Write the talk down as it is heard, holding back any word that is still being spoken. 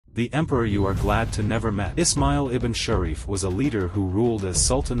the emperor you are glad to never met. Ismail Ibn Sharif was a leader who ruled as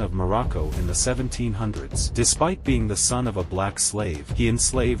Sultan of Morocco in the 1700s. Despite being the son of a black slave, he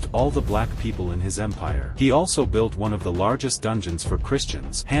enslaved all the black people in his empire. He also built one of the largest dungeons for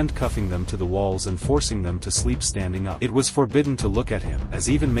Christians, handcuffing them to the walls and forcing them to sleep standing up. It was forbidden to look at him, as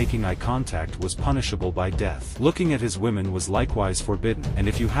even making eye contact was punishable by death. Looking at his women was likewise forbidden, and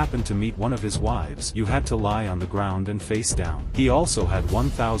if you happened to meet one of his wives, you had to lie on the ground and face down. He also had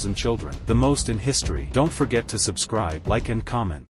 1,000 children, the most in history. Don't forget to subscribe, like and comment.